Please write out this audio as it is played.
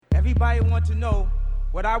Everybody want to know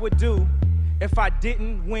what I would do if I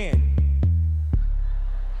didn't win.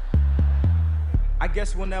 I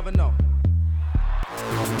guess we'll never know.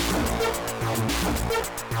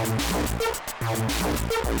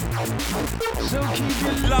 So keep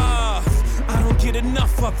it love, I don't get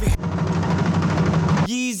enough of it.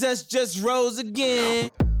 Jesus just rose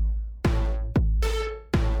again.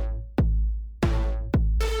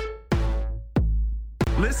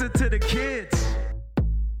 Listen to the kids.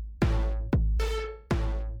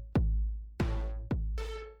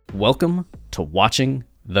 Welcome to Watching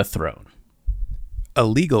the Throne. A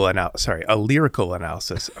lyrical analysis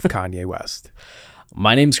of Kanye West.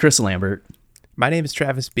 My name's Chris Lambert. My name is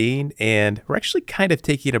Travis Bean, and we're actually kind of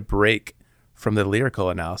taking a break from the lyrical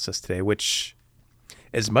analysis today, which,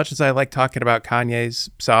 as much as I like talking about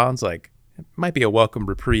Kanye's songs, like, it might be a welcome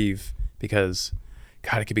reprieve because,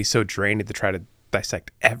 God, it can be so draining to try to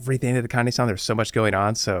dissect everything of the Kanye song. There's so much going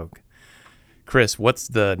on. So, Chris, what's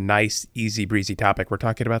the nice, easy breezy topic we're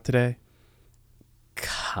talking about today?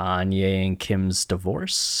 Kanye and Kim's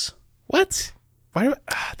divorce. What?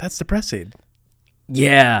 That's depressing.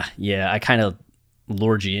 Yeah. I kind of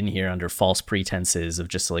lured you in here under false pretenses of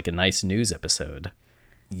just like a nice news episode.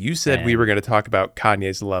 You said we were going to talk about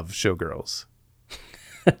Kanye's love of showgirls.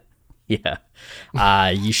 Yeah.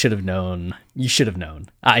 You should have known.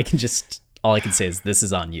 All I can say is this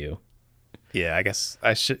is on you. Yeah, I guess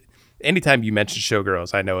I should. Anytime you mention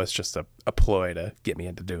showgirls, I know it's just a ploy to get me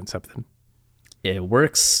into doing something. It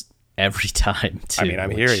works every time, too. I mean, I'm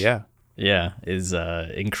here, yeah. Yeah, is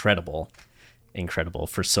incredible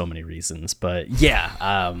for so many reasons. But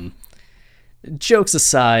yeah, jokes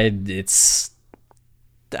aside, it's,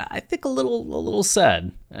 I think, a little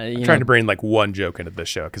sad. I'm trying to bring like one joke into the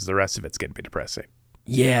show because the rest of it's going to be depressing.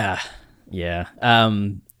 Yeah. This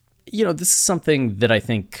is something that I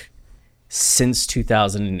think since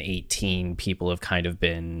 2018, people have kind of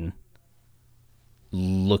been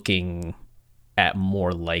looking at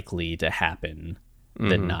more likely to happen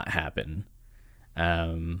than not happen.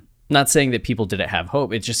 Not saying that people didn't have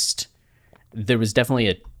hope. It just, there was definitely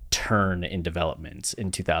a turn in development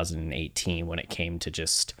in 2018 when it came to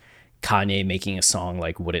just Kanye making a song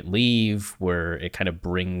like Wouldn't Leave, where it kind of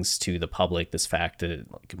brings to the public this fact that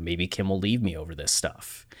like, maybe Kim will leave me over this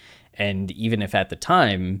stuff. And even if at the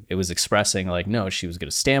time it was expressing like, no, she was going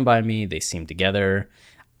to stand by me, they seemed together,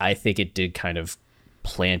 I think it did kind of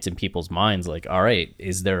plant in people's minds like, all right,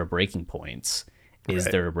 is there a breaking point? Is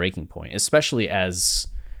there a breaking point? Especially as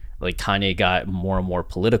like Kanye got more and more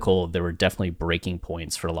political, there were definitely breaking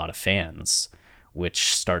points for a lot of fans,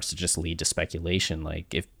 which starts to just lead to speculation.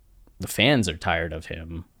 Like if the fans are tired of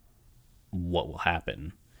him, what will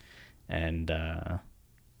happen? And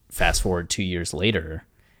fast forward 2 years later,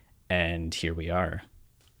 and here we are.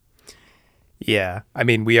 Yeah, I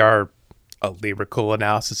mean, we are a lyrical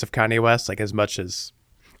analysis of Kanye West, like as much as,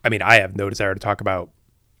 I mean, I have no desire to talk about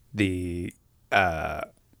the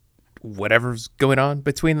whatever's going on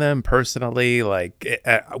between them personally. Like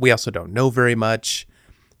we also don't know very much,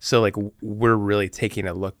 so like we're really taking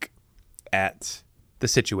a look at the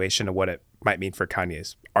situation and what it might mean for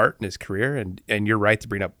Kanye's art and his career. And you're right to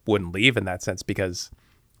bring up Wouldn't Leave in that sense, because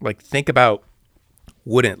like think about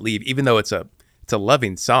Wouldn't Leave, even though it's a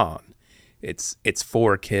loving song. It's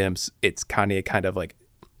for Kim's. It's Kanye kind of like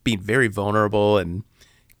being very vulnerable and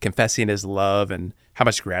confessing his love and how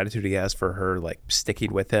much gratitude he has for her like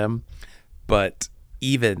sticking with him. But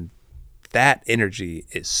even that energy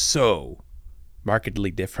is so markedly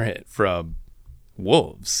different from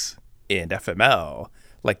Wolves and FML.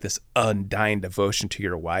 Like this undying devotion to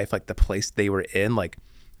your wife, like the place they were in, like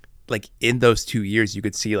in those 2 years, you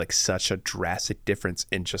could see like such a drastic difference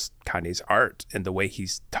in just Kanye's art and the way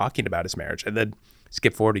he's talking about his marriage. And then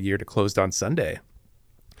skip forward a year to Closed on Sunday,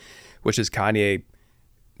 which is Kanye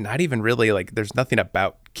not even really like, there's nothing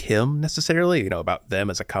about Kim necessarily, about them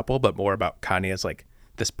as a couple, but more about Kanye as like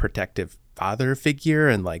this protective father figure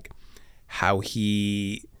and like how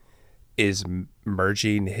he is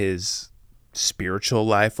merging his spiritual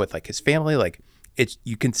life with like his family. Like it's,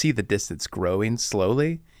 you can see the distance growing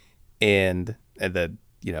slowly. And then,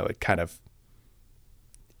 it kind of,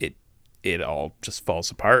 it all just falls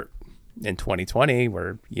apart in 2020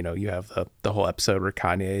 where, you have the whole episode where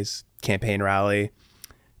Kanye's campaign rally,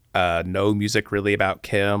 no music really about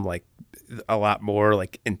Kim, like a lot more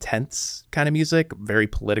like intense kind of music, very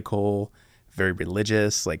political, very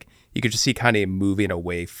religious. Like you could just see Kanye moving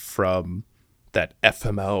away from that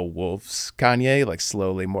FML Wolves Kanye, like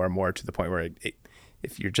slowly more and more to the point where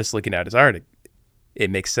if you're just looking at his art, it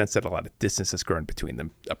makes sense that a lot of distance has grown between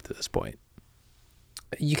them up to this point.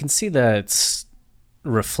 You can see that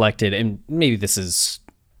reflected, and maybe this is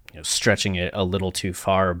stretching it a little too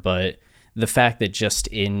far, but the fact that just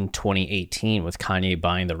in 2018 with Kanye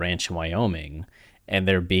buying the ranch in Wyoming and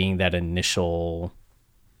there being that initial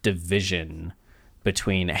division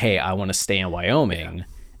between, hey, I want to stay in Wyoming,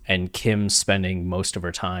 and Kim spending most of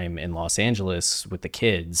her time in Los Angeles with the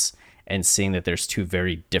kids, and seeing that there's two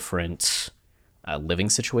very different living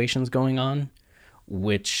situations going on,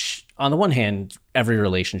 which on the one hand, every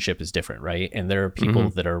relationship is different, right? And there are people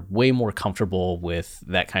that are way more comfortable with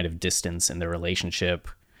that kind of distance in their relationship,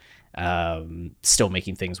 still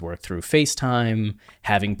making things work through FaceTime,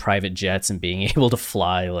 having private jets and being able to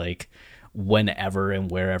fly like whenever and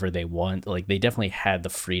wherever they want. Like they definitely had the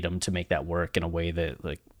freedom to make that work in a way that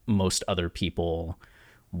like most other people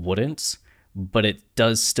wouldn't. But it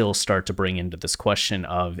does still start to bring into this question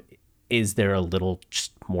of, is there a little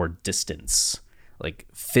more distance? Like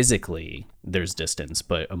physically there's distance,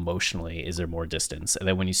 but emotionally is there more distance? And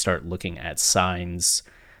then when you start looking at signs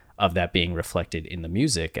of that being reflected in the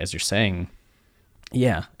music, as you're saying,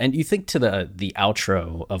 yeah. And you think to the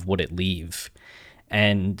outro of Would It Leave,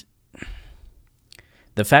 and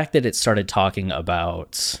the fact that it started talking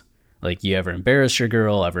about like, you ever embarrass your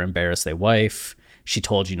girl, ever embarrass their wife, she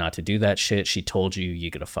told you not to do that shit, she told you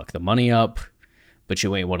you gotta fuck the money up, but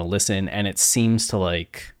you ain't want to listen. And it seems to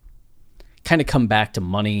like kind of come back to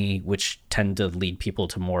money, which tend to lead people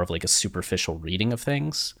to more of like a superficial reading of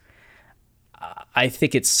things. I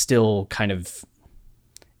think it's still kind of,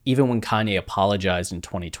 even when Kanye apologized in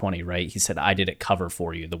 2020, right? He said, I didn't cover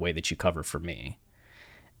for you the way that you cover for me.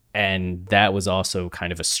 And that was also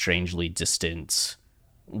kind of a strangely distant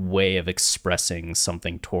way of expressing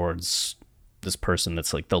something towards this person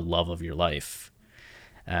that's like the love of your life.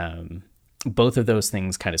 Both of those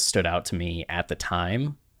things kind of stood out to me at the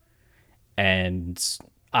time. And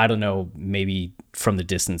I don't know, maybe from the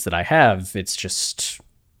distance that I have, it's just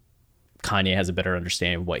Kanye has a better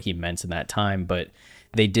understanding of what he meant in that time, but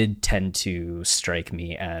they did tend to strike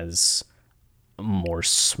me as more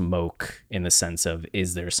smoke in the sense of,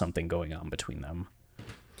 is there something going on between them?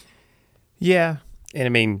 Yeah. And I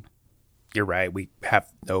mean, you're right. We have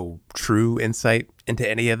no true insight into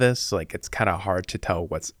any of this. Like, it's kind of hard to tell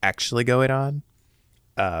what's actually going on.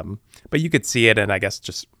 But you could see it in, I guess,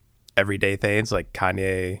 just everyday things, like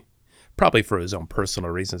Kanye, probably for his own personal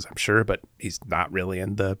reasons, I'm sure, but he's not really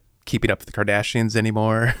in the keeping up with the Kardashians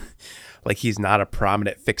anymore. Like, he's not a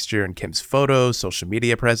prominent fixture in Kim's photos, social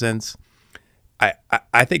media presence.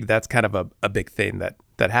 I think that's kind of a big thing that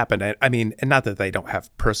happened. I mean, and not that they don't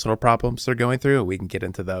have personal problems they're going through, we can get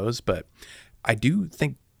into those, but I do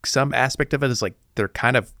think some aspect of it is like they're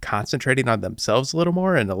kind of concentrating on themselves a little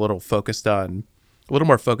more and a little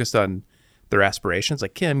more focused on their aspirations.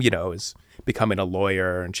 Like Kim, is becoming a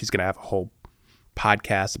lawyer, and she's going to have a whole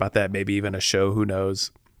podcast about that, maybe even a show, who knows,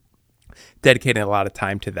 dedicating a lot of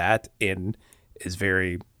time to that, and is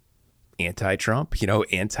very anti-Trump,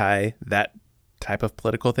 anti that type of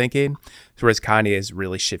political thinking. Whereas Kanye is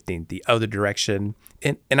really shifting the other direction,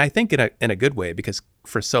 and I think in a good way, because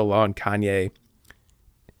for so long Kanye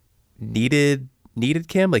needed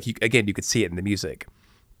Kim. Like, you could see it in the music,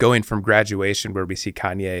 going from Graduation, where we see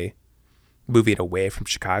Kanye moving away from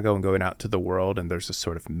Chicago and going out to the world, and there's a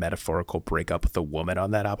sort of metaphorical breakup with a woman on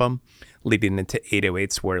that album, leading into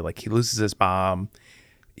 808s, where like he loses his mom,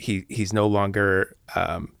 he's no longer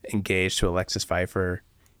engaged to Alexis Pfeiffer,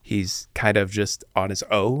 he's kind of just on his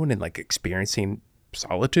own and like experiencing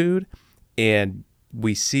solitude. And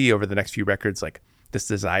we see over the next few records like this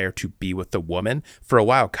desire to be with the woman. For a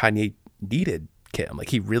while, Kanye needed Kim, like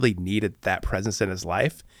he really needed that presence in his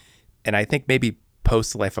life. And I think maybe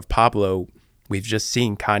post the life of Pablo, we've just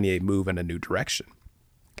seen Kanye move in a new direction.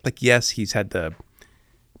 Like, yes, he's had to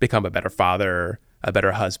become a better father, a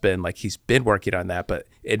better husband. Like, he's been working on that, but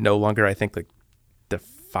it no longer, I think, like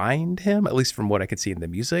defined him, at least from what I could see in the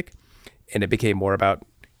music. And it became more about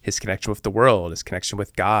his connection with the world, his connection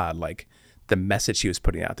with God, like the message he was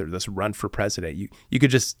putting out there, this run for president. You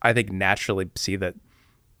could just, I think, naturally see that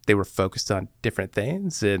they were focused on different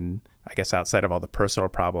things. And I guess outside of all the personal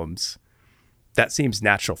problems, that seems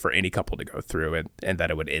natural for any couple to go through, and that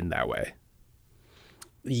it would end that way.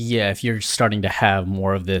 Yeah, if you're starting to have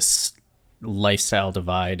more of this lifestyle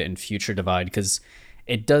divide and future divide, because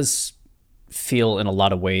it does feel in a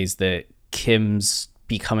lot of ways that Kim's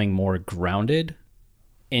becoming more grounded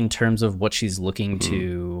in terms of what she's looking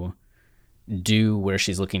to do, where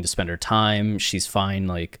she's looking to spend her time. She's fine,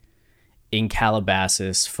 like in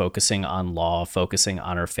Calabasas, focusing on law, focusing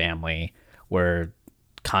on her family, where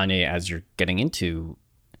Kanye, as you're getting into,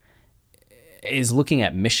 is looking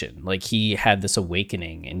at mission. Like, he had this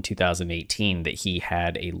awakening in 2018 that he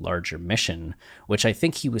had a larger mission, which I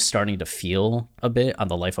think he was starting to feel a bit on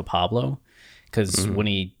The Life of Pablo. Because when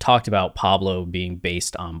he talked about Pablo being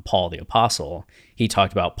based on Paul the Apostle, he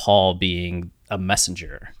talked about Paul being a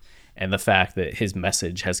messenger and the fact that his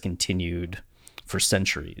message has continued for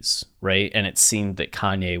centuries, right? And it seemed that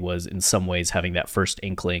Kanye was in some ways having that first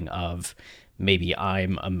inkling of, maybe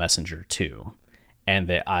I'm a messenger too, and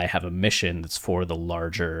that I have a mission that's for the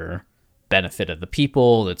larger benefit of the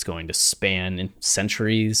people, that's going to span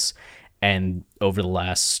centuries. And over the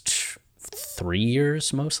last 3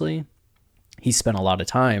 years, mostly, he spent a lot of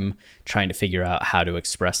time trying to figure out how to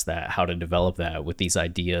express that, how to develop that with these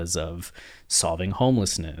ideas of solving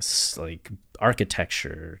homelessness, like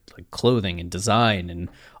architecture, like clothing and design, and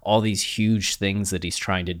all these huge things that he's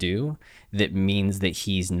trying to do that means that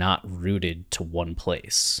he's not rooted to one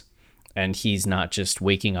place. And he's not just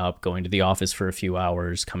waking up, going to the office for a few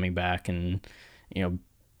hours, coming back and,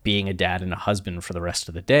 being a dad and a husband for the rest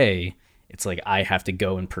of the day. It's like, I have to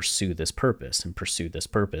go and pursue this purpose and pursue this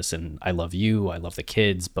purpose. And I love you, I love the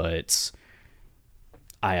kids, but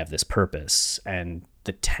I have this purpose, and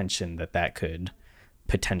the tension that could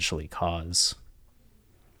potentially cause.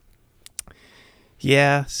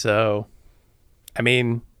 Yeah. So, I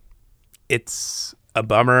mean, it's a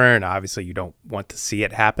bummer, and obviously you don't want to see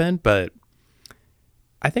it happen, but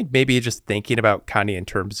I think maybe just thinking about Kanye in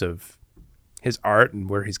terms of his art and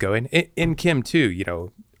where he's going, in Kim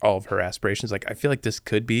too, all of her aspirations, like, I feel like this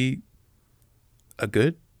could be a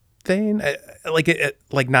good thing.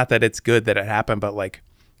 Like, not that it's good that it happened, but like,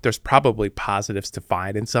 there's probably positives to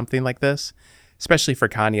find in something like this, especially for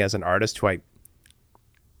Kanye as an artist who I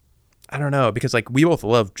don't know, because like, we both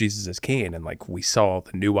love Jesus is King, and like, we saw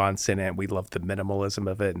the nuance in it. We love the minimalism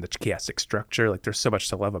of it and the chiastic structure. Like, there's so much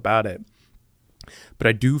to love about it. But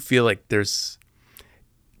I do feel like there's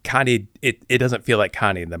Kanye, it doesn't feel like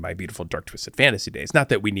Kanye in the My Beautiful Dark Twisted Fantasy days. Not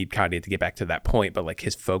that we need Kanye to get back to that point, but like,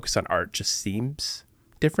 his focus on art just seems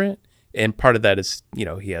different. And part of that is,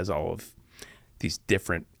 he has all of these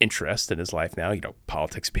different interests in his life now,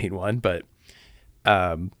 politics being one. But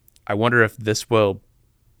I wonder if this will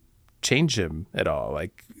change him at all,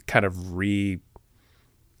 like kind of reshuffle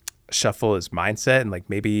his mindset. And like,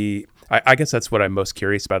 maybe, I guess that's what I'm most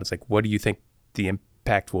curious about, is like, what do you think the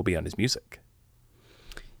impact will be on his music?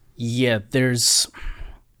 Yeah,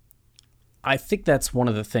 I think that's one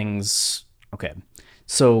of the things. Okay,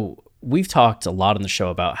 so we've talked a lot on the show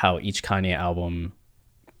about how each Kanye album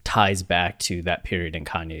ties back to that period in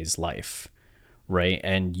Kanye's life, right?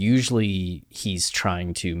 And usually he's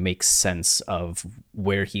trying to make sense of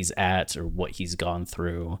where he's at or what he's gone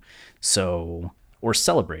through. So we're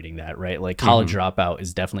celebrating that, right? Like, College Dropout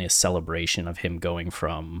is definitely a celebration of him going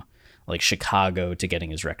from like Chicago to getting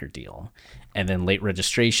his record deal. And then Late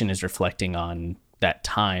Registration is reflecting on that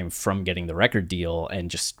time from getting the record deal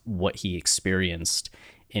and just what he experienced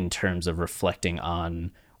in terms of reflecting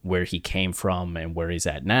on where he came from and where he's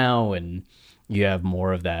at now. And you have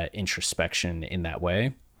more of that introspection in that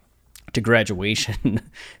way. To Graduation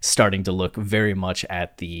starting to look very much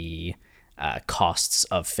at the costs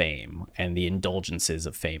of fame and the indulgences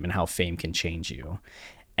of fame and how fame can change you.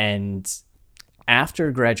 And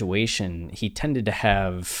after Graduation, he tended to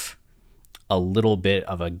have a little bit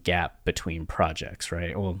of a gap between projects,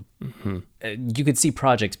 right? Well, you could see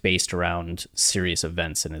projects based around serious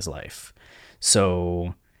events in his life.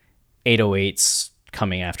 So 808's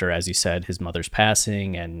coming after, as you said, his mother's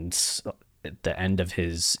passing and at the end of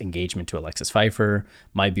his engagement to Alexis Pfeiffer.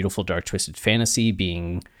 My Beautiful Dark Twisted Fantasy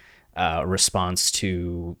being a response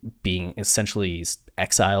to being essentially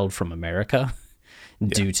exiled from America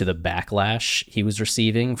due to the backlash he was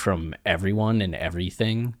receiving from everyone and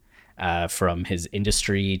everything, from his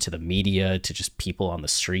industry to the media to just people on the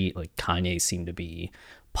street. Like, Kanye seemed to be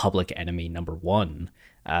public enemy number one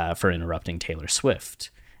for interrupting Taylor Swift.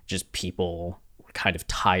 Just people were kind of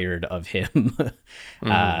tired of him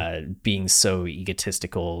being so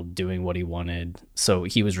egotistical, doing what he wanted. So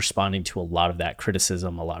he was responding to a lot of that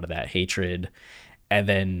criticism, a lot of that hatred. And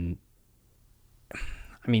then,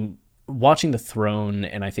 I mean, watching The Throne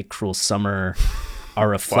and I think Cruel Summer are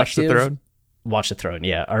reflective. Watch the Throne,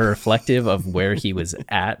 yeah, are reflective of where he was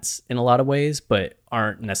at in a lot of ways, but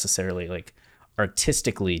aren't necessarily like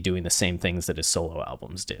artistically doing the same things that his solo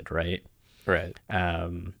albums did, right? Right.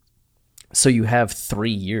 So you have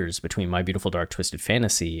 3 years between My Beautiful Dark Twisted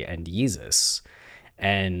Fantasy and Yeezus.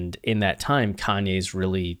 And in that time, Kanye's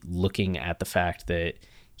really looking at the fact that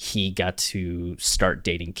he got to start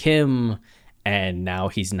dating Kim And now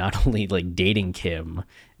he's not only like dating Kim,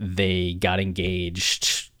 they got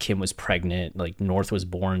engaged. Kim was pregnant. Like North was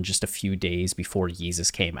born just a few days before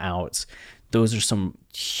Yeezus came out. Those are some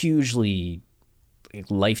hugely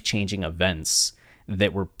life-changing events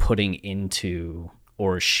that were putting into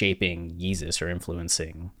or shaping Yeezus or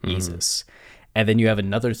influencing Yeezus. And then you have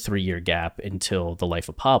another 3-year gap until The Life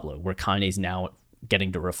of Pablo, where Kanye's now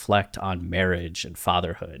getting to reflect on marriage and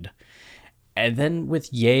fatherhood. And then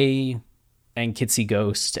with Ye and Kitsy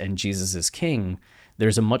Ghost and Jesus is King,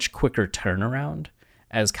 there's a much quicker turnaround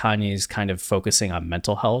as Kanye's kind of focusing on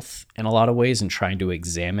mental health in a lot of ways and trying to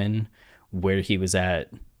examine where he was at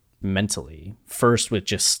mentally. First with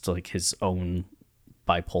just like his own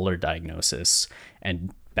bipolar diagnosis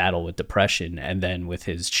and battle with depression, and then with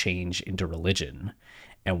his change into religion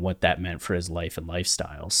and what that meant for his life and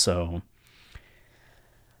lifestyle. So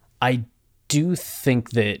I do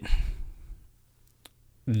think that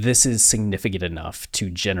this is significant enough to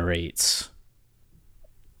generate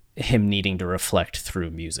him needing to reflect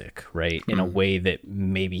through music, right? In a way that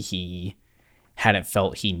maybe he hadn't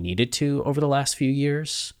felt he needed to over the last few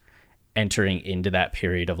years, entering into that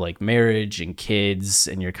period of like marriage and kids,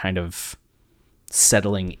 and you're kind of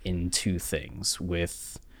settling into things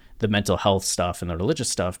with the mental health stuff and the religious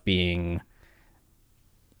stuff being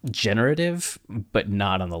generative, but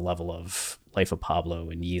not on the level of Life of Pablo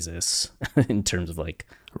and Yeezus in terms of like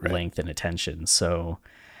length and attention. So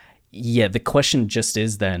yeah, the question just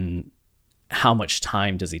is then, how much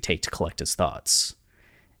time does he take to collect his thoughts?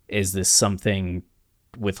 Is this something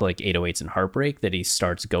with like 808s and Heartbreak that he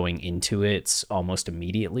starts going into it almost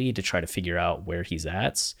immediately to try to figure out where he's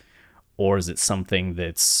at? Or is it something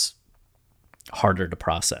that's harder to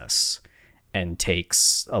process and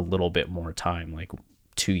takes a little bit more time, like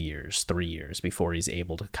 2 years, 3 years before he's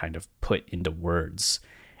able to kind of put into words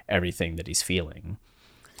everything that he's feeling?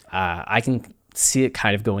 I can see it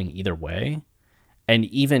kind of going either way. And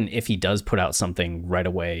even if he does put out something right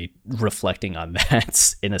away reflecting on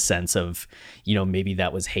that in a sense of, you know, maybe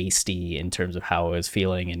that was hasty in terms of how I was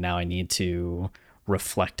feeling, and now I need to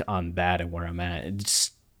reflect on that and where I'm at.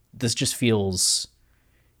 This just feels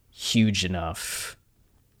huge enough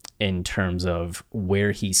in terms of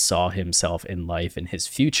where he saw himself in life and his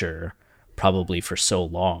future probably for so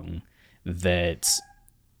long that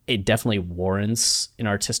it definitely warrants an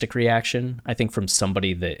artistic reaction, I think, from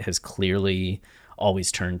somebody that has clearly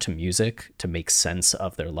always turned to music to make sense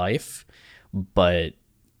of their life, but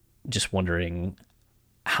just wondering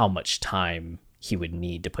how much time he would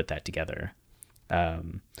need to put that together.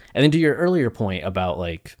 And then to your earlier point about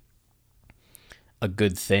like a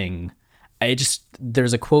good thing,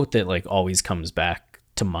 there's a quote that like always comes back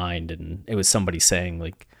to mind, and it was somebody saying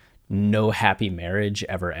like, no happy marriage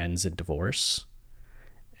ever ends in divorce.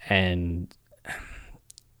 And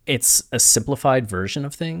it's a simplified version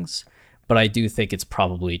of things, but I do think it's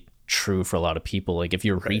probably true for a lot of people. Like if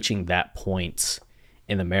you're reaching that point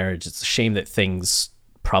in the marriage, it's a shame that things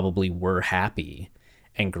probably were happy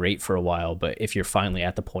and great for a while, but if you're finally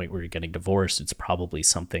at the point where you're getting divorced, it's probably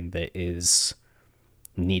something that is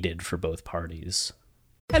needed for both parties.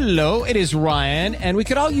 Hello, it is Ryan, and we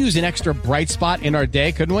could all use an extra bright spot in our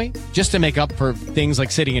day, couldn't we? Just to make up for things like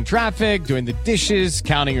sitting in traffic, doing the dishes,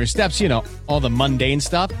 counting your steps, you know, all the mundane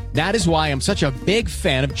stuff. That is why I'm such a big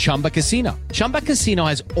fan of Chumba Casino. Chumba Casino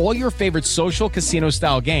has all your favorite social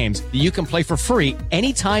casino-style games that you can play for free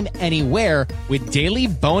anytime, anywhere with daily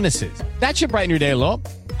bonuses. That should brighten your day a little.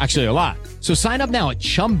 Actually, a lot. So sign up now at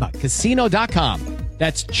ChumbaCasino.com.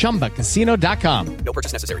 That's ChumbaCasino.com. No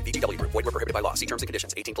purchase necessary. VGW Group. Void where prohibited by law. See terms and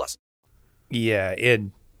conditions. 18+. Yeah,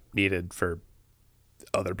 and needed for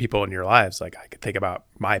other people in your lives. Like I could think about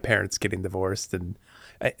my parents getting divorced, and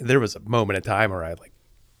there was a moment in time where I like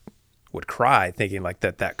would cry thinking like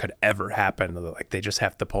that could ever happen. Like they just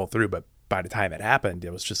have to pull through. But by the time it happened,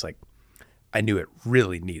 it was just like I knew it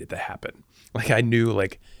really needed to happen. Like I knew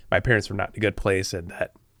like my parents were not in a good place, and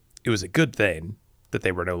that it was a good thing that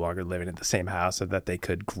they were no longer living in the same house, and that they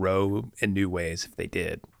could grow in new ways if they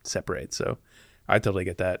did separate. So I totally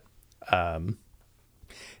get that. And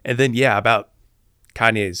then, yeah, about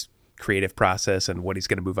Kanye's creative process and what he's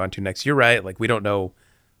going to move on to next. You're right. Like, we don't know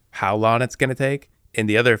how long it's going to take. And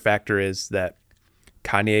the other factor is that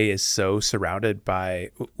Kanye is so surrounded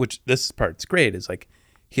by, which this part's great, is like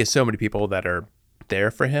he has so many people that are there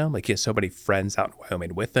for him. Like he has so many friends out in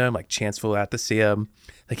Wyoming with him. Like Chance flew out to see him.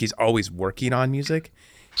 Like he's always working on music,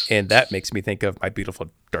 and that makes me think of My Beautiful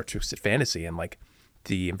Dark Twisted Fantasy and like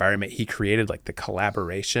the environment he created, like the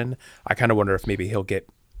collaboration. I kind of wonder if maybe he'll get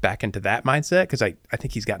back into that mindset, because I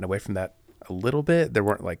think he's gotten away from that a little bit. There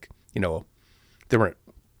weren't like, you know, there weren't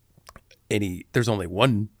any. There's only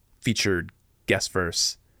one featured guest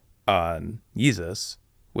verse on Yeezus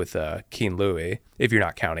with Keen Louie, if you're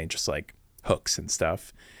not counting just like hooks and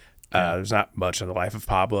stuff. There's not much in the life of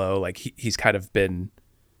Pablo. Like he's kind of been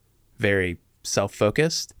very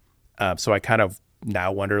self-focused. So I kind of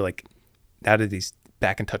now wonder, like, now that he's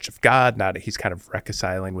back in touch with God, now that he's kind of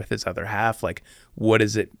reconciling with his other half, like, what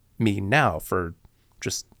does it mean now for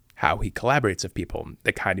just how he collaborates with people,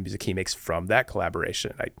 the kind of music he makes from that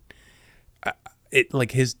collaboration? It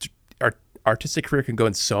like his artistic career can go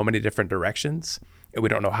in so many different directions, and we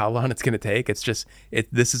don't know how long it's going to take. It's just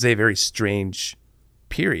this is a very strange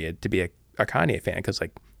period to be a Kanye fan, because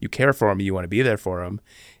like you care for him, you want to be there for him,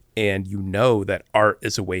 and you know that art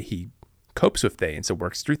is a way he copes with things and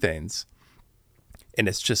works through things. And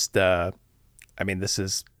it's just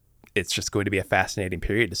it's just going to be a fascinating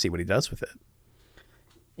period to see what he does with it.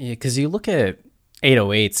 Yeah, because you look at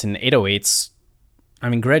 808s, and 808s, I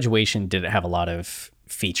mean, Graduation didn't have a lot of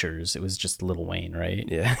features. It was just Lil Wayne, right?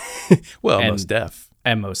 Yeah. Well, Mos Def.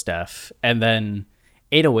 And Mos Def. And then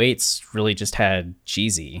 808s really just had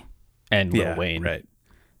Jeezy and Lil Wayne. Right.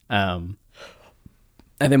 And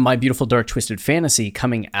then My Beautiful Dark Twisted Fantasy,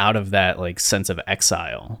 coming out of that like sense of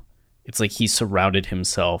exile, it's like he surrounded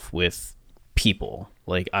himself with people.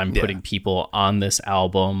 Like, I'm putting people on this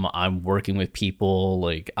album. I'm working with people.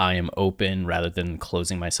 Like, I am open rather than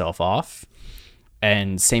closing myself off.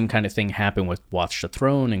 And same kind of thing happened with Watch the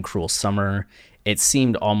Throne and Cruel Summer. It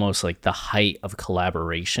seemed almost like the height of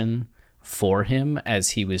collaboration for him,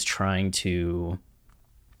 as he was trying to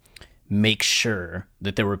make sure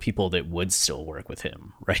that there were people that would still work with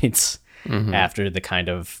him, right? Mm-hmm. After the kind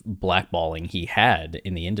of blackballing he had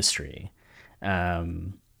in the industry.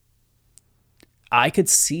 I could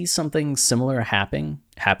see something similar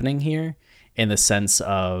happening here, in the sense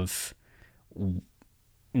of,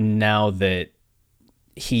 now that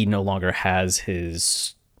he no longer has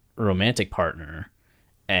his romantic partner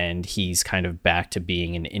and he's kind of back to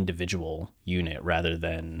being an individual unit rather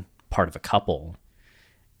than part of a couple,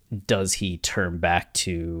 does he turn back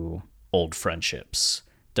to old friendships?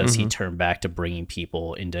 Does he turn back to bringing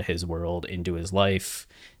people into his world, into his life,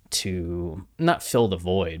 to not fill the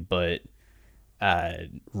void, but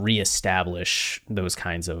reestablish those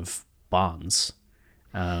kinds of bonds?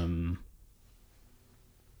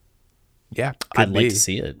 Yeah, I'd like to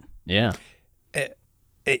see it. Yeah.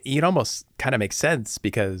 It almost kind of makes sense,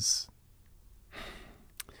 because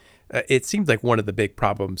it seems like one of the big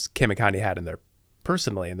problems Kim and Kanye had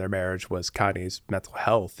personally in their marriage was Kanye's mental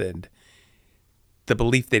health, and the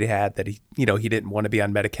belief that he had that he didn't want to be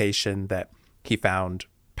on medication, that he found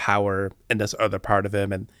power in this other part of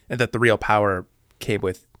him, and that the real power came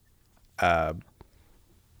with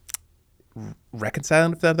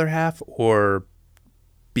reconciling with the other half, or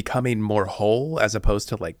becoming more whole, as opposed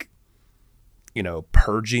to like,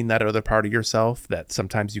 purging that other part of yourself that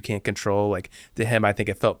sometimes you can't control. Like, to him, I think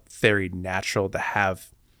it felt very natural to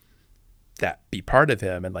have that be part of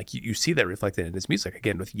him. And like, you see that reflected in his music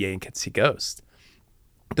again with Ye and Can See Ghost.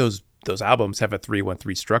 Those albums have a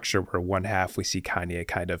 3-1-3 structure, where one half we see Kanye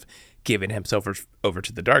kind of giving himself over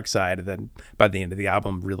to the dark side, and then by the end of the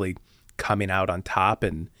album really coming out on top,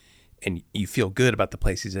 and you feel good about the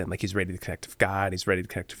place he's in. Like, he's ready to connect with God, he's ready to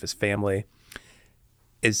connect with his family.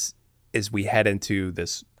 As we head into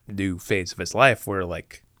this new phase of his life, where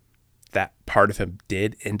like that part of him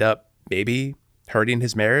did end up maybe hurting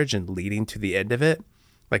his marriage and leading to the end of it,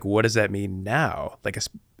 like, what does that mean now? Like,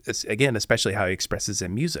 again, especially how he expresses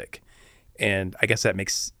in music. And I guess that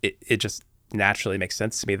makes it just naturally makes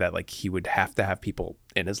sense to me that like he would have to have people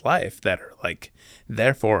in his life that are like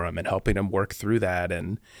there for him and helping him work through that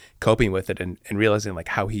and coping with it, and realizing like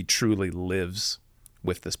how he truly lives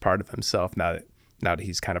with this part of himself now that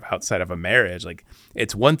he's kind of outside of a marriage. Like,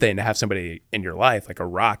 it's one thing to have somebody in your life, like a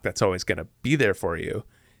rock, that's always going to be there for you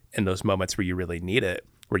in those moments where you really need it,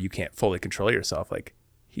 where you can't fully control yourself. Like,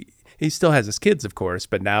 he still has his kids, of course,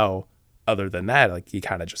 but now, other than that, like, he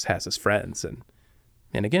kind of just has his friends.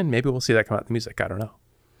 And again, maybe we'll see that come out in the music. I don't know.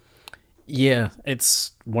 Yeah,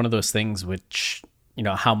 it's one of those things which,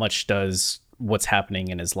 how much does what's happening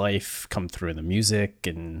in his life come through in the music,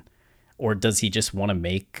 or does he just want to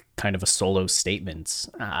make kind of a solo statement?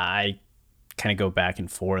 I kind of go back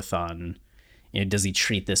and forth on, does he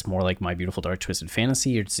treat this more like My Beautiful Dark Twisted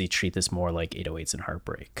Fantasy, or does he treat this more like 808s and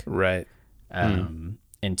Heartbreak? Right.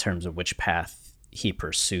 In terms of which path he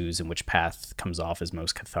pursues and which path comes off as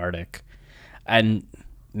most cathartic. And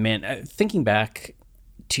man, thinking back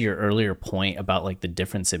to your earlier point about like the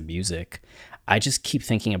difference in music, I just keep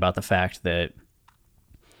thinking about the fact that,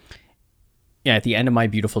 at the end of My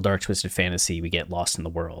Beautiful Dark Twisted Fantasy, we get Lost in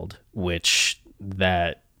the World, which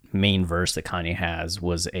that main verse that Kanye has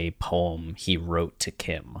was a poem he wrote to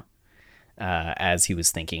Kim as he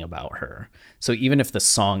was thinking about her. So even if the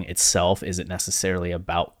song itself isn't necessarily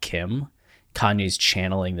about Kim, Kanye's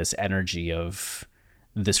channeling this energy of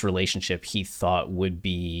this relationship he thought would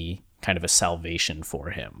be kind of a salvation for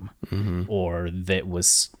him, or that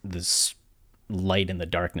was this light in the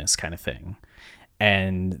darkness kind of thing.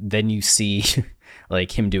 And then you see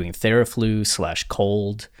like him doing Theraflu /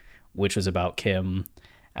 Cold, which was about Kim,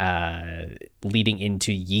 leading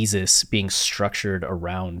into Yeezus being structured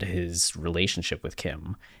around his relationship with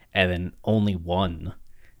Kim, and then Only One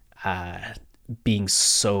being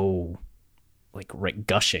so like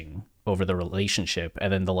gushing over the relationship,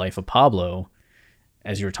 and then The Life of Pablo,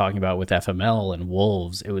 as you were talking about with FML and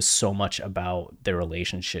Wolves, it was so much about their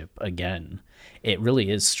relationship again. It really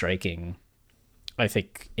is striking, I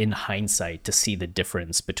think, in hindsight, to see the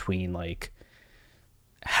difference between like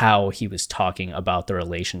how he was talking about the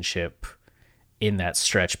relationship in that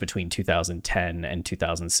stretch between 2010 and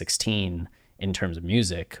 2016 in terms of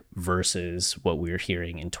music versus what we were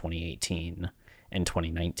hearing in 2018 and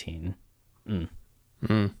 2019.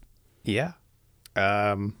 Yeah.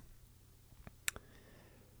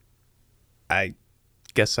 I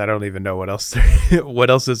guess I don't even know what else what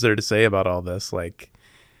else is there to say about all this. Like,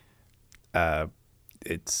 I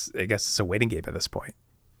guess it's a waiting game at this point.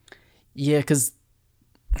 Yeah, because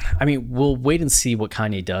I mean, we'll wait and see what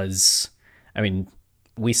Kanye does. I mean,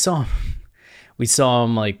 we saw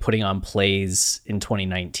him like putting on plays in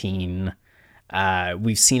 2019.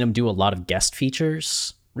 We've seen him do a lot of guest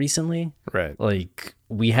features recently. Right. Like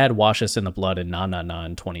we had Wash Us in the Blood and Na Na Na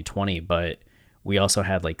in 2020, but we also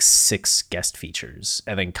had like 6 guest features.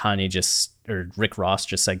 And then Rick Ross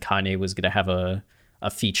just said Kanye was going to have a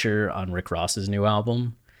feature on Rick Ross's new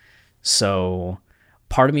album. So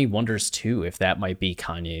part of me wonders too if that might be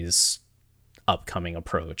Kanye's upcoming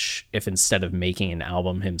approach. If instead of making an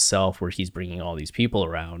album himself where he's bringing all these people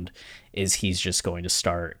around, is he's just going to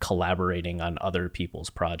start collaborating on other people's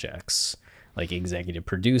projects, like executive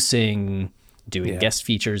producing, doing guest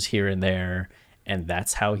features here and there. And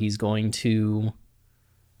that's how he's going to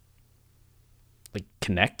like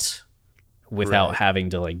connect without having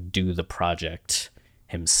to like do the project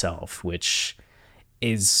himself, which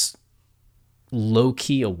is low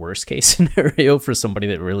key a worst case scenario for somebody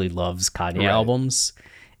that really loves Kanye albums,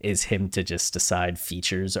 is him to just decide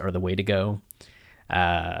features are the way to go.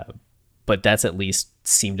 But that's at least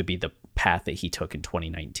seemed to be the path that he took in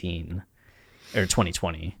 2019 or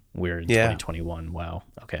 2020. We're in 2021. Wow.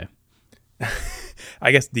 Okay.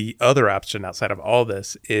 I guess the other option outside of all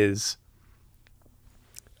this is,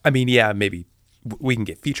 I mean, yeah, maybe we can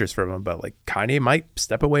get features from him, but like Kanye might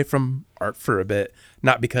step away from art for a bit,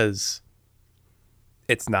 not because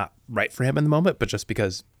it's not right for him in the moment, but just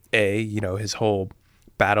because his whole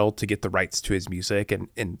battle to get the rights to his music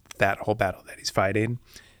and that whole battle that he's fighting,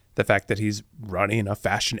 the fact that he's running a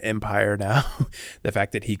fashion empire now, the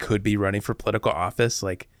fact that he could be running for political office,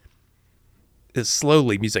 like,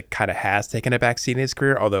 slowly music kind of has taken a backseat in his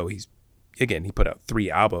career, although he put out 3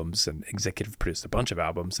 albums and executive produced a bunch of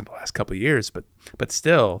albums in the last couple of years, but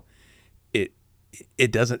still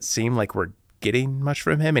it doesn't seem like we're getting much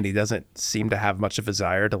from him, and he doesn't seem to have much of a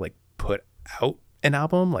desire to like put out an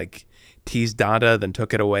album. Like teased Donda, then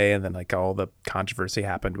took it away, and then like all the controversy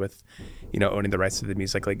happened with owning the rights to the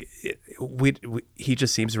music. Like he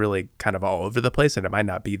just seems really kind of all over the place, and it might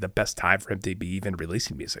not be the best time for him to be even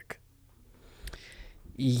releasing music.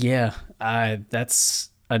 Yeah,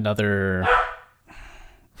 that's another.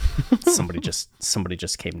 Somebody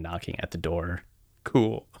just came knocking at the door.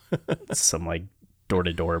 Cool. Some like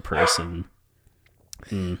door-to-door person.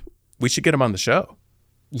 We should get him on the show.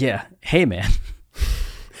 Yeah. Hey, man.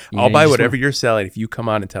 I'll buy whatever you're selling if you come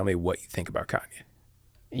on and tell me what you think about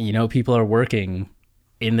Kanye. People are working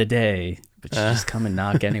in the day, but you just come and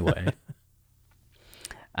knock anyway.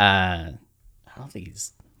 I don't think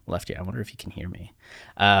he's left yet. I wonder if he can hear me.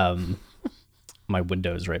 My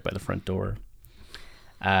window is right by the front door.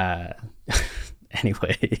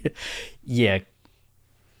 Anyway, yeah,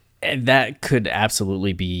 and that could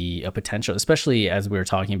absolutely be a potential, especially as we were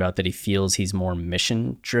talking about that he feels he's more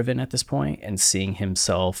mission driven at this point and seeing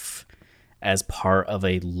himself as part of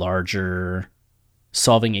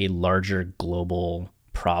solving a larger global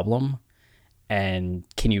problem. And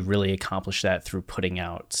can you really accomplish that through putting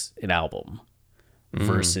out an album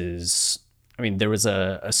versus, I mean, there was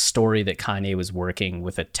a story that Kanye was working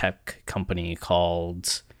with a tech company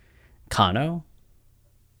called Kano.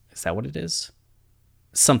 Is that what it is?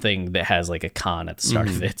 Something that has like a con at the start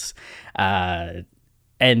of it. And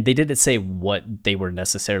they didn't say what they were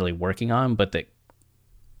necessarily working on, but that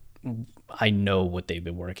I know what they've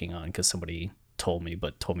been working on because somebody told me,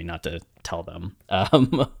 but told me not to tell them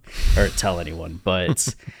or tell anyone.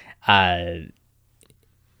 But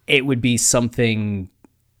it would be something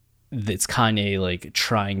that's Kanye like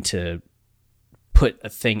trying to put a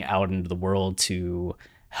thing out into the world to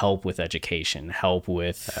help with education, help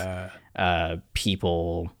with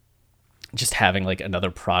people just having like another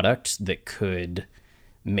product that could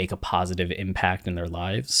make a positive impact in their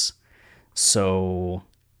lives. So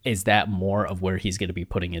is that more of where he's going to be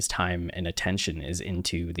putting his time and attention, is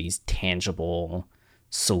into these tangible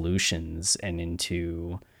solutions and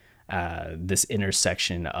into this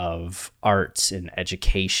intersection of art and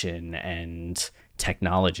education and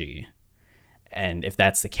technology? And if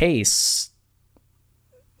that's the case,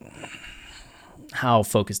 how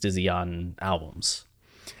focused is he on albums?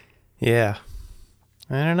 Yeah.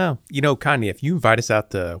 I don't know. You know, Kanye, if you invite us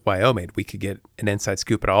out to Wyoming, we could get an inside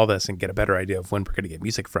scoop at all this and get a better idea of when we're going to get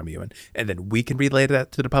music from you. And then we can relay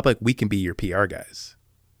that to the public. We can be your PR guys.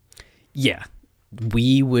 Yeah.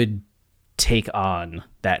 We would take on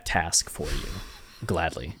that task for you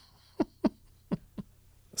gladly.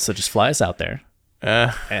 So just fly us out there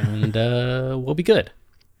and we'll be good.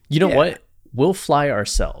 You know what? We'll fly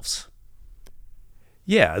ourselves.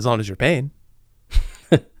 Yeah, as long as you're paying.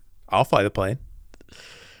 I'll fly the plane.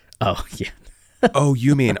 Oh, yeah. Oh,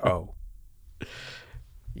 you mean, oh.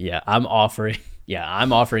 Yeah, I'm offering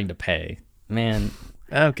to pay. Man,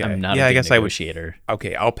 Okay. I'm not yeah, a I big guess negotiator.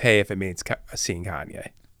 Okay, I'll pay if it means seeing Kanye.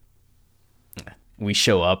 We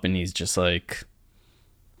show up and he's just like,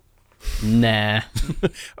 nah.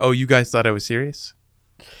 Oh, you guys thought I was serious?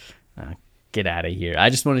 Get out of here. I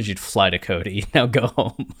just wanted you to fly to Cody. Now go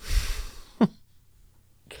home.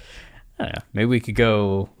 I don't know. Maybe we could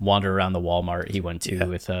go wander around the Walmart he went to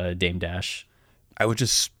with Dame Dash. I would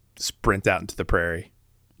just sprint out into the prairie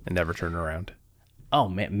and never turn around. Oh,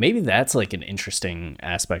 man. Maybe that's like an interesting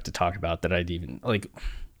aspect to talk about that I'd even like.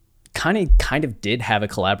 Kanye kind of did have a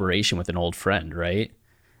collaboration with an old friend, right?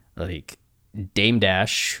 Like Dame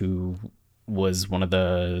Dash, who was one of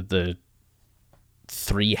the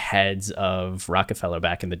three heads of Rockefeller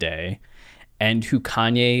back in the day, and who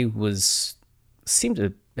Kanye seemed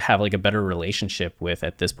to have like a better relationship with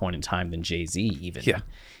at this point in time than Jay-Z even. Yeah.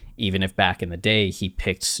 Even if back in the day he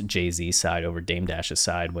picked Jay-Z's side over Dame Dash's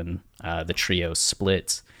side when the trio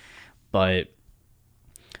split. But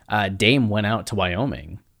Dame went out to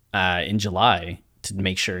Wyoming in July to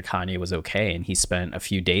make sure Kanye was okay, and he spent a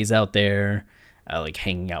few days out there like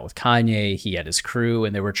hanging out with Kanye. He had his crew,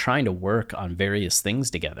 and they were trying to work on various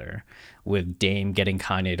things together, with Dame getting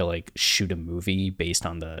Kanye to like shoot a movie based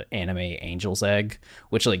on the anime Angel's Egg,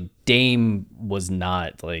 which like Dame was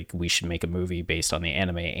not like, we should make a movie based on the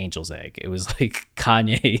anime Angel's Egg. It was like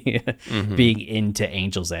Kanye being into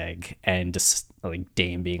Angel's Egg, and just like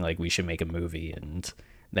Dame being like, we should make a movie, and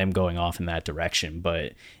them going off in that direction.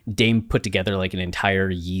 But Dame put together like an entire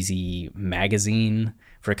Yeezy magazine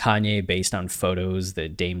for Kanye based on photos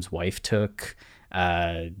that Dame's wife took.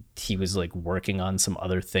 He was like working on some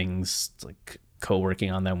other things, like co-working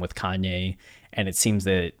on them with Kanye. And it seems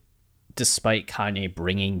that despite Kanye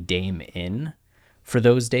bringing Dame in for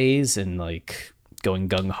those days and like going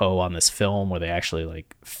gung-ho on this film where they actually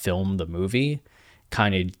like filmed the movie,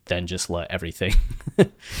 Kanye then just let everything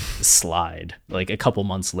slide. Like a couple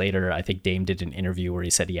months later, I think Dame did an interview where he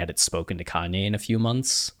said he hadn't spoken to Kanye in a few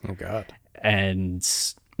months. Oh, God. And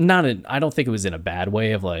I don't think it was in a bad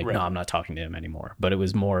way of like, no, I'm not talking to him anymore. But it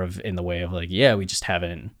was more of in the way of like, yeah, we just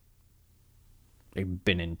haven't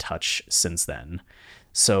been in touch since then.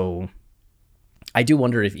 So I do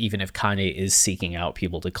wonder if even if Kanye is seeking out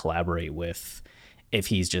people to collaborate with, if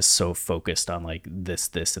he's just so focused on like this,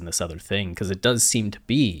 and this other thing, because it does seem to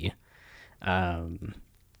be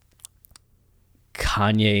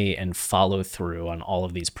Kanye and follow through on all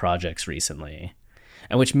of these projects recently,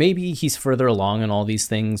 and which maybe he's further along on all these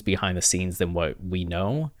things behind the scenes than what we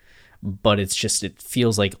know, but it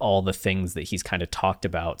feels like all the things that he's kind of talked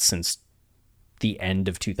about since the end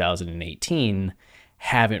of 2018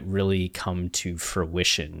 haven't really come to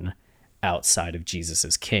fruition outside of Jesus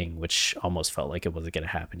is King, which almost felt like it wasn't going to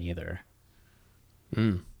happen either.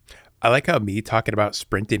 I like how me talking about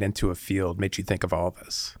sprinting into a field made you think of all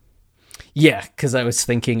this. Yeah, because I was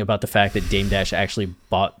thinking about the fact that Dame Dash actually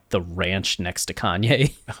bought the ranch next to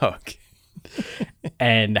Kanye. Okay.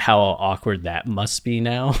 And how awkward that must be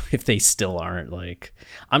now if they still aren't like,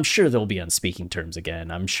 I'm sure they'll be on speaking terms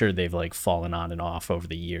again. I'm sure they've like fallen on and off over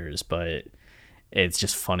the years, but it's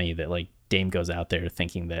just funny that like Dame goes out there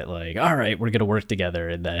thinking that like, all right, we're going to work together.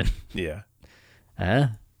 And then, Yeah.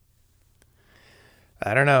 I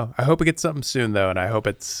don't know. I hope we get something soon though. And I hope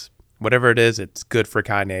it's whatever it is, it's good for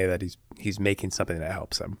Kanye that he's he's making something that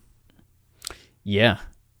helps him. Yeah.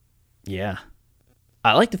 Yeah.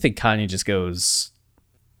 I like to think Kanye just goes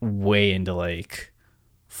way into like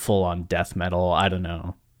full on death metal. I don't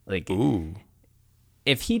know. Like, Ooh.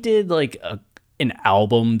 if he did like an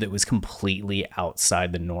album that was completely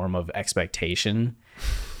outside the norm of expectation,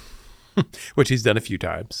 Which he's done a few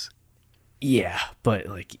times. yeah, but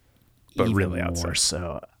like, But even really more outside.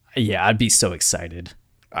 so. Yeah, I'd be so excited.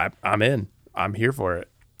 I'm in. I'm here for it.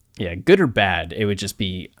 Yeah, good or bad, it would just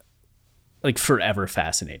be like forever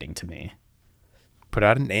fascinating to me. Put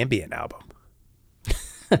out an ambient album.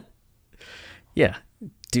 Yeah,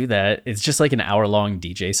 do that. It's just like an hour-long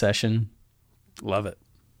DJ session. Love it.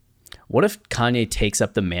 What if Kanye takes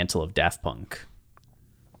up the mantle of Daft Punk?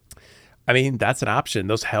 I mean, that's an option.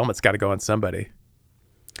 Those helmets got to go on somebody.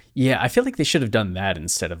 Yeah, I feel like they should have done that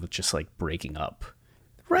instead of just like breaking up.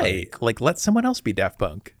 Right. Like let someone else be Daft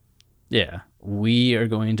Punk. Yeah, we are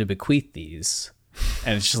going to bequeath these.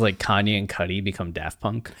 And it's just like Kanye and Cudi become Daft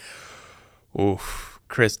Punk. Oof.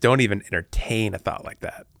 Chris, don't even entertain a thought like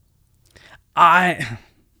that. I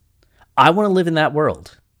want to live in that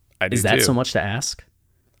world. I do Is that too. so much to ask?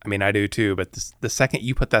 I mean, I do too. But the second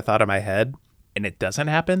you put that thought in my head and it doesn't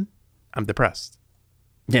happen, I'm depressed.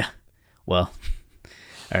 Yeah. Well,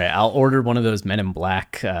 all right. I'll order one of those Men in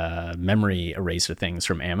Black memory eraser things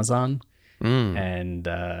from Amazon. And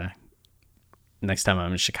next time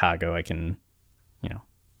I'm in Chicago, I can,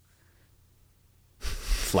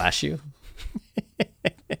 flash you.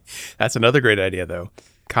 That's another great idea, though.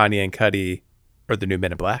 Kanye and Cudi are the new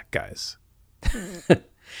Men in Black guys.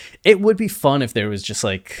 It would be fun if there was just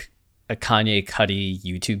like a Kanye Cudi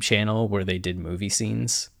YouTube channel where they did movie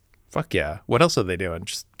scenes. Fuck yeah. What else are they doing?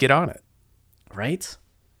 Just get on it. Right?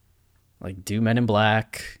 Like do Men in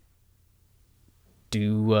Black.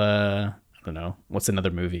 Do I don't know. What's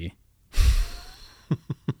another movie?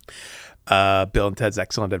 Bill and Ted's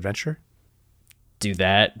Excellent Adventure. Do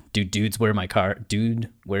that. Do Dudes Where My Car? Dude,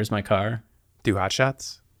 Where's My Car? Do Hot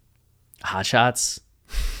Shots. Hot Shots.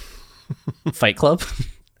 Fight Club.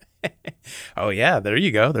 Oh yeah, there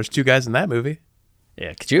you go. There's two guys in that movie.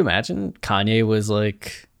 Yeah, could you imagine? Kanye was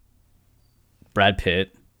like Brad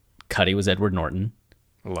Pitt. Cudi was Edward Norton.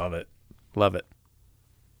 Love it. Love it.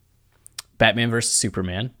 Batman versus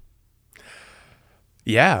Superman.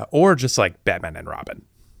 Yeah, or just like Batman and Robin.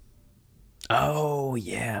 Oh,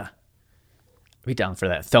 yeah. I'd be down for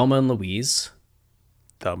that. Thelma and Louise.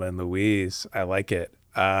 Thelma and Louise. I like it.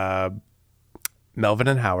 Melvin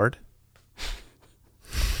and Howard.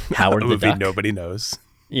 Howard A the movie Duck. nobody knows.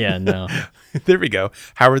 Yeah, no. There we go.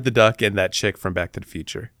 Howard the Duck and that chick from Back to the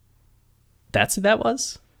Future. That's who that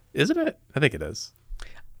was? Isn't it? I think it is.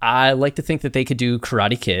 I like to think that they could do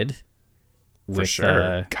Karate Kid. For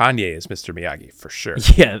sure. Kanye is Mr. Miyagi, for sure.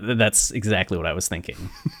 Yeah, that's exactly what I was thinking.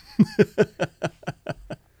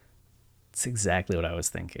 That's exactly what I was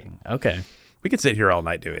thinking. Okay. We could sit here all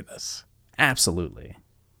night doing this. Absolutely.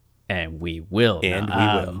 And we will. And Now,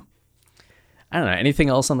 we will. I don't know. Anything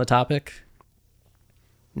else on the topic?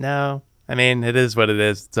 No. I mean, it is what it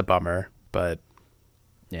is. It's a bummer. But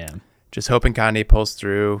Yeah. just hoping Kanye pulls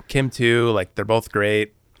through. Kim, too. Like, they're both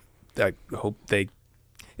great. I hope they...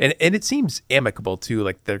 And it seems amicable, too.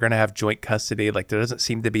 Like, they're going to have joint custody. Like, there doesn't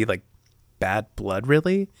seem to be, like, bad blood,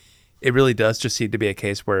 really. It really does just seem to be a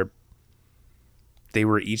case where they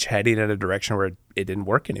were each heading in a direction where it didn't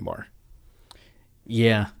work anymore.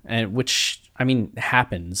 Yeah, and which I mean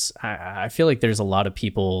happens. I feel like there's a lot of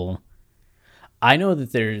people. I know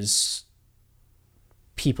that there's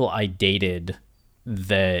people I dated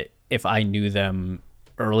that if I knew them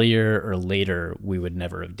earlier or later, we would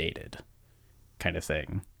never have dated, kind of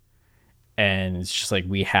thing. And it's just like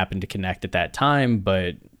we happened to connect at that time,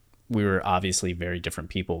 but we were obviously very different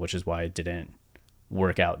people, which is why it didn't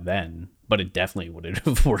work out then. But it definitely would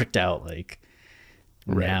have worked out like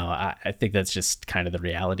now. I think that's just kind of the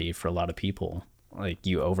reality for a lot of people. Like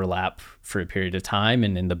you overlap for a period of time,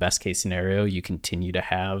 and in the best case scenario, you continue to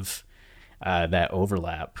have that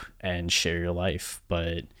overlap and share your life.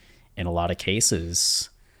 But in a lot of cases,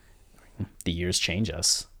 the years change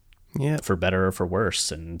us, Yeah. for better or for worse.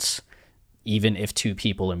 And even if two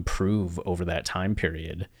people improve over that time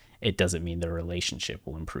period, it doesn't mean their relationship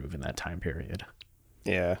will improve in that time period.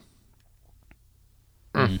 Yeah.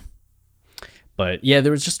 But yeah,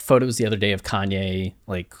 there was just photos the other day of Kanye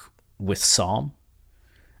like with Psalm,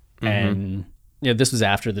 and this was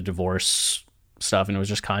after the divorce stuff, and it was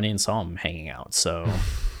just Kanye and Psalm hanging out. So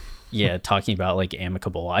yeah, talking about like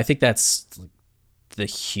amicable. I think that's the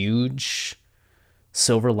huge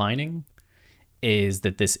silver lining, is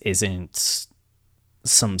that this isn't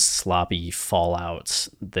some sloppy fallout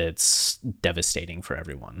that's devastating for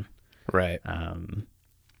everyone. Right.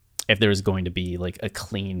 If there's going to be like a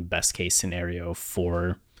clean best case scenario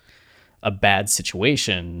for a bad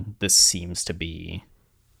situation, this seems to be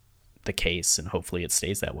the case, and hopefully it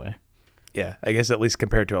stays that way. Yeah, I guess at least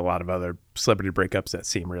compared to a lot of other celebrity breakups that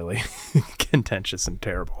seem really contentious and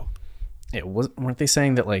terrible. Weren't they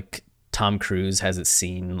saying that like Tom Cruise hasn't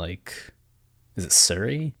seen like, is it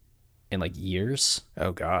Surrey in like years?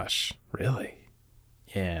 Oh gosh, really?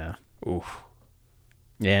 Yeah. Oof.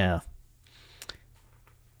 Yeah.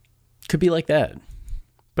 Could be like that.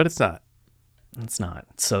 But it's not. It's not.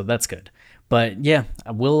 So that's good. But yeah,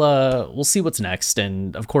 we'll see what's next.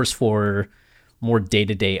 And of course, for more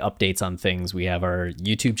day-to-day updates on things, we have our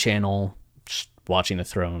YouTube channel, Watching the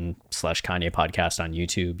Throne / Kanye podcast on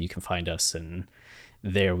YouTube. You can find us, and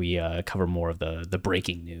there we cover more of the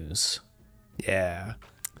breaking news. Yeah.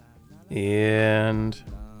 And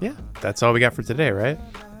yeah, that's all we got for today, right?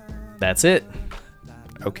 That's it.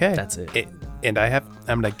 Okay. That's it. And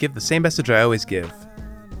I'm going to give the same message I always give.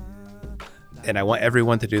 And I want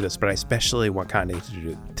everyone to do this, but I especially want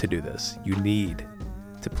Kanye to do this. You need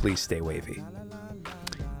to please stay wavy.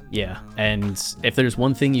 Yeah. And if there's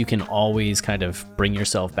one thing you can always kind of bring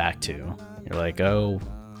yourself back to, you're like, oh,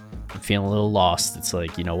 I'm feeling a little lost. It's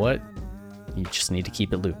like, you know what? You just need to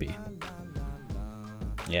keep it loopy.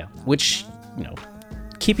 Yeah. Which,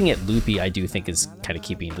 keeping it loopy, I do think is kind of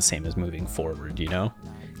keeping it the same as moving forward,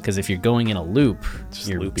 Because if you're going in a loop,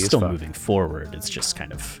 you're still moving forward. It's just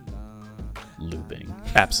kind of looping.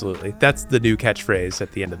 Absolutely. That's the new catchphrase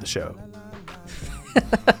at the end of the show.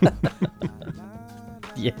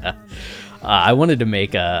 Yeah. I wanted to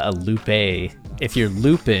make a loop. If you're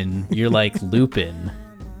looping, you're like looping,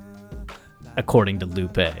 according to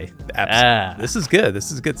Lupe. Absolutely. This is good.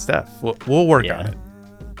 This is good stuff. We'll work on it.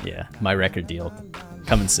 Yeah. My record deal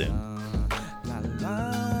coming soon.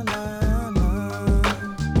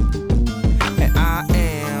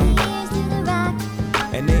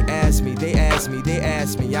 And they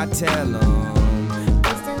ask me, I tell them,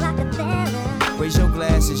 raise your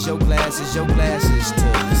glasses to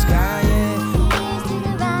the sky.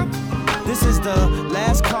 Yeah. This is the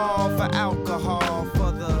last call for alcohol.